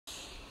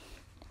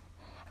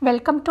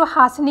Welcome to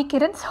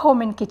hasinikirans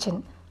home and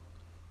kitchen.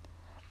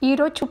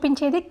 ఈరోజు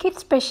చూపించేది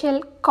kids special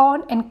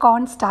corn and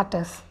corn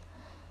starters.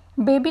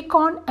 Baby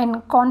corn and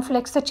corn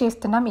ఫ్లేక్స్తో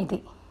చేస్తున్నాం. ఇది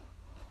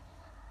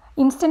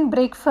instant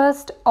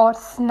breakfast are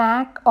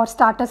snack are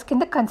starters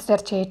కింద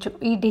consider చేయొచ్చు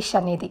ఈ dish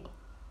అనేది.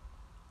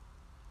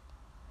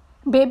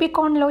 బేబీ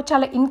కార్న్లో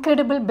చాలా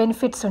ఇన్క్రెడిబుల్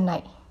బెనిఫిట్స్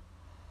ఉన్నాయి.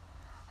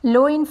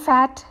 లో ఇన్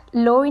ఫ్యాట్,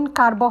 లో ఇన్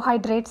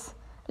కార్బోహైడ్రేట్స్,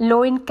 లో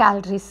in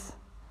calories.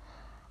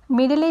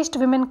 Middle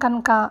aged women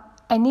కనుక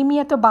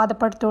ఎనీమియాతో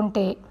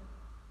బాధపడుతుంటే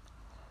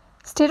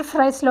స్టిర్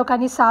ఫ్రైస్లో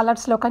కానీ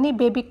సాలడ్స్లో కానీ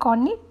బేబీ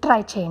కార్న్ని ట్రై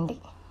చేయండి.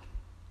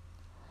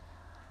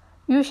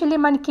 యూజువల్లీ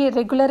మనకి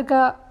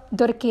రెగ్యులర్గా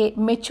దొరికే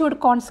మెచ్యూర్డ్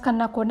కార్న్స్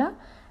కన్నా కూడా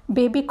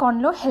బేబీ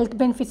కార్న్లో హెల్త్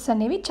బెనిఫిట్స్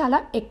అనేవి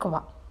చాలా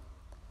ఎక్కువ.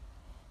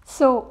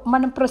 సో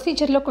మనం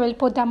ప్రొసీజర్లోకి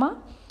వెళ్ళిపోదామా?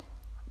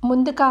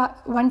 ముందుగా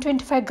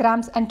 125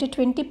 grams అంటే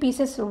 20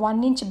 pieces 1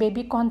 inch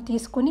బేబీ కార్న్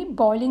తీసుకుని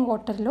బాయిలింగ్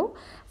వాటర్లో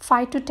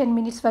 5 to 10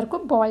 minutes వరకు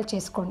బాయిల్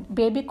చేసుకోండి.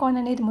 బేబీ కార్న్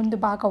అనేది ముందు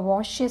బాగా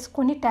వాష్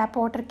చేసుకొని ట్యాప్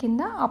వాటర్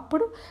కింద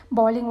అప్పుడు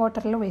బాయిలింగ్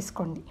వాటర్లో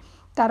వేసుకోండి.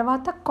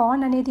 తర్వాత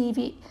కార్న్ అనేది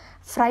ఇవి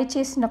ఫ్రై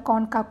చేసిన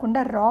కార్న్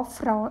కాకుండా రా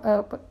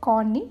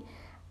కార్న్ని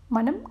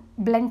మనం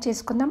బ్లెండ్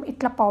చేసుకుందాం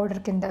ఇట్లా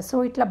పౌడర్ కింద.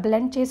 సో ఇట్లా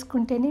బ్లెండ్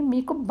చేసుకుంటేనే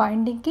మీకు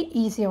బైండింగ్కి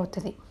ఈజీ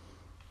అవుతుంది.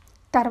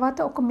 తర్వాత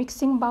ఒక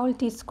మిక్సింగ్ బౌల్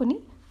తీసుకుని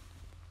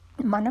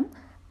మనం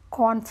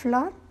corn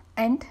flour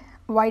and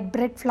white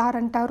bread floor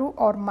అంటారు,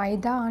 ఆర్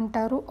మైదా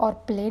అంటారు, ఆర్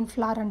ప్లెయిన్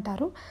ఫ్లోర్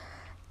అంటారు,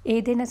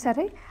 ఏదైనా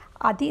సరే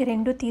అది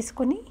రెండు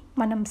తీసుకొని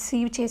మనం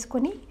సీవ్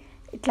చేసుకొని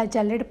ఇట్లా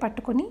జల్లెడ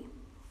పట్టుకొని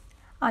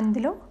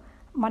అందులో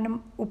మనం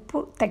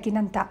ఉప్పు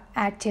తగినంత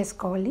యాడ్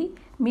చేసుకోవాలి.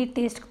 మీ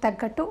టేస్ట్కి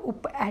తగ్గట్టు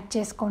ఉప్పు యాడ్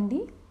చేసుకోండి.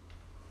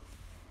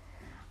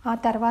 ఆ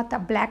తర్వాత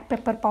బ్లాక్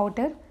పెప్పర్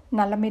పౌడర్,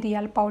 నల్ల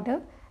మిరియాల powder,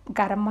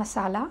 garam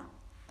masala,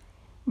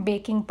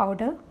 baking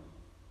powder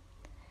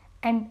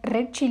and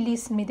red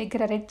chillies. మీ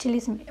దగ్గర రెడ్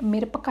చిల్లీస్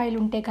మిరపకాయలు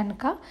ఉంటే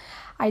కనుక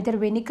ఐదర్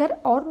వెనిగర్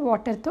ఆర్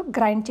వాటర్తో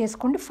గ్రైండ్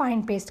చేసుకోండి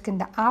ఫైన్ పేస్ట్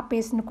కింద. ఆ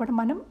పేస్ట్ని కూడా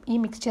మనం ఈ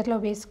మిక్స్చర్లో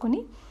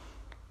వేసుకుని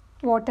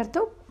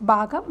వాటర్తో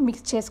బాగా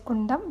మిక్స్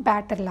చేసుకుందాం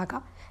బ్యాటర్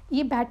లాగా.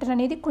 ఈ బ్యాటర్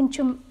అనేది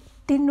కొంచెం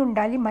థిన్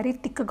ఉండాలి, మరీ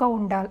థిక్గా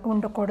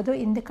ఉండకూడదు.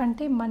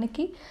 ఎందుకంటే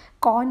మనకి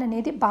కార్న్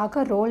అనేది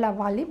బాగా రోల్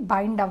అవ్వాలి,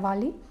 బైండ్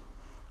అవ్వాలి.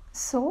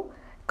 సో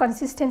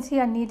కన్సిస్టెన్సీ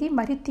అనేది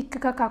మరీ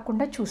థిక్గా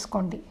కాకుండా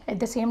చూసుకోండి. అట్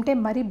ద సేమ్ టైం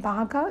మరీ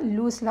బాగా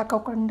లూజ్లా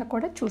కాకుండా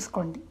కూడా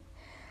చూసుకోండి.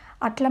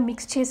 అట్లా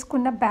మిక్స్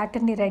చేసుకున్న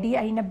బ్యాటర్ని రెడీ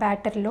అయిన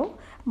బ్యాటర్లో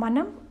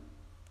మనం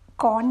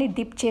కార్న్ని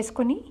డిప్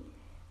చేసుకుని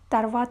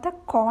తర్వాత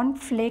కార్న్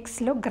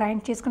ఫ్లేక్స్లో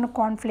గ్రైండ్ చేసుకున్న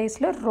కార్న్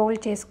ఫ్లేక్స్లో రోల్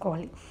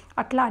చేసుకోవాలి.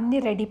 అట్లా అన్నీ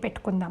రెడీ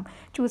పెట్టుకుందాం.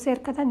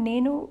 చూసారు కదా,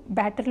 నేను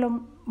బ్యాటర్లో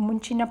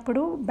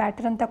ముంచినప్పుడు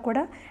బ్యాటర్ అంతా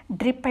కూడా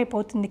డ్రిప్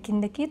అయిపోతుంది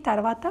కిందకి.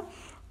 తర్వాత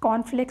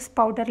కార్న్ఫ్లేక్స్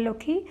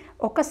పౌడర్లోకి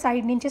ఒక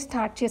సైడ్ నుంచి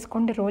స్టార్ట్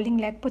చేసుకోండి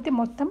రోలింగ్, లేకపోతే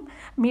మొత్తం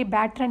మీ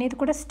బ్యాటర్ అనేది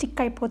కూడా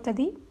స్టిక్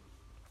అయిపోతుంది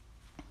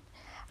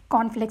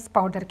కార్న్ఫ్లేక్స్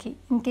పౌడర్కి.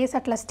 ఇన్ కేస్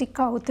అట్లా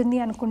స్టిక్ అవుతుంది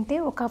అనుకుంటే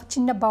ఒక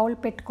చిన్న బౌల్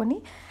పెట్టుకొని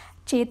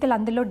చేతులు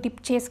అందులో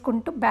డిప్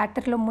చేసుకుంటూ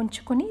బ్యాటర్లో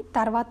ముంచుకొని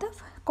తర్వాత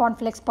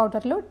కార్న్ఫ్లేక్స్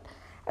పౌడర్లో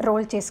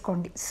రోల్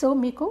చేసుకోండి. సో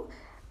మీకు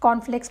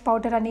కార్న్ఫ్లేక్స్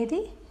పౌడర్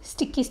అనేది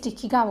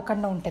స్టిక్కీగా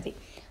అవ్వకుండా ఉంటుంది.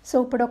 సో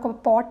ఇప్పుడు ఒక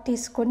పాట్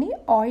తీసుకొని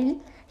ఆయిల్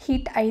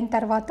హీట్ అయిన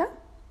తర్వాత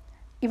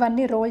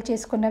ఇవన్నీ రోల్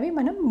చేసుకున్నవి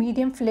మనం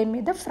మీడియం ఫ్లేమ్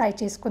మీద ఫ్రై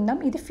చేసుకుందాం.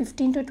 ఇది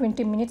 15 to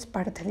 20 minutes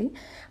పడుతుంది.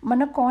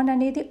 మన కార్న్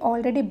అనేది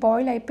ఆల్రెడీ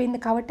బాయిల్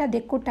అయిపోయింది కాబట్టి అది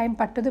ఎక్కువ టైం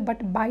పట్టదు.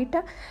 బట్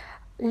బయట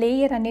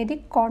లేయర్ అనేది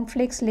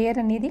కార్న్ఫ్లేక్స్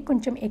లేయర్ అనేది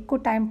కొంచెం ఎక్కువ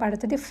టైం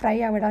పడుతుంది ఫ్రై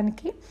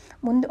అవ్వడానికి.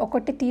 ముందు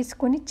ఒకటి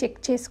తీసుకొని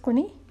చెక్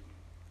చేసుకుని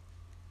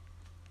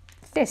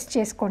టెస్ట్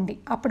చేసుకోండి.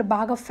 అప్పుడు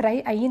బాగా ఫ్రై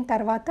అయిన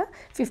తర్వాత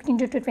 15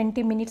 to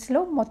 20 minutesలో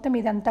మొత్తం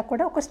ఇదంతా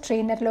కూడా ఒక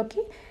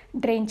స్ట్రెయినర్లోకి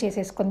డ్రైన్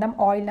చేసేసుకుందాం.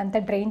 ఆయిల్ అంతా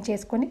డ్రైన్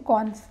చేసుకొని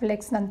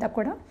కార్న్ఫ్లేక్స్ అంతా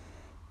కూడా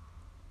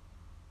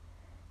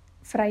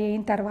ఫ్రై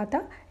అయిన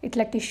తర్వాత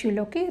ఇట్లా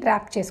టిష్యూలోకి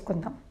ర్యాప్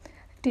చేసుకుందాం.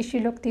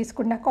 టిష్యూలోకి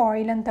తీసుకున్నాక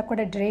ఆయిల్ అంతా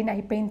కూడా డ్రైన్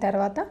అయిపోయిన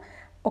తర్వాత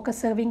ఒక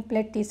సర్వింగ్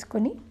ప్లేట్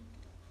తీసుకుని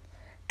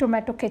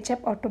tomato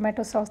ketchup are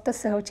tomato సాస్తో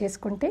serve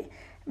చేసుకుంటే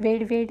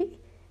వేడి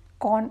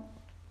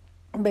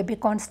బేబీ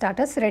కార్న్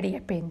స్టార్టర్స్ రెడీ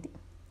అయిపోయింది.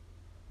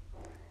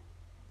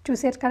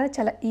 చూసారు కదా,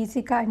 చాలా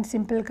ఈజీగా అండ్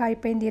సింపుల్గా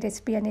అయిపోయింది ఈ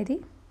రెసిపీ అనేది.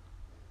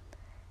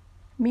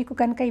 మీకు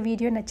కనుక ఈ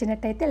వీడియో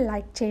నచ్చినట్టయితే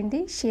లైక్ చేయండి,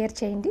 షేర్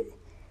చేయండి,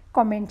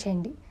 కామెంట్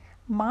చేయండి.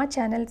 మా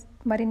ఛానల్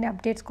మరిన్ని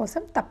అప్డేట్స్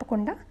కోసం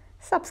తప్పకుండా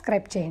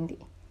సబ్స్క్రైబ్ చేయండి.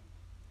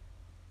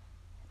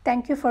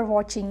 Thank you for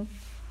watching.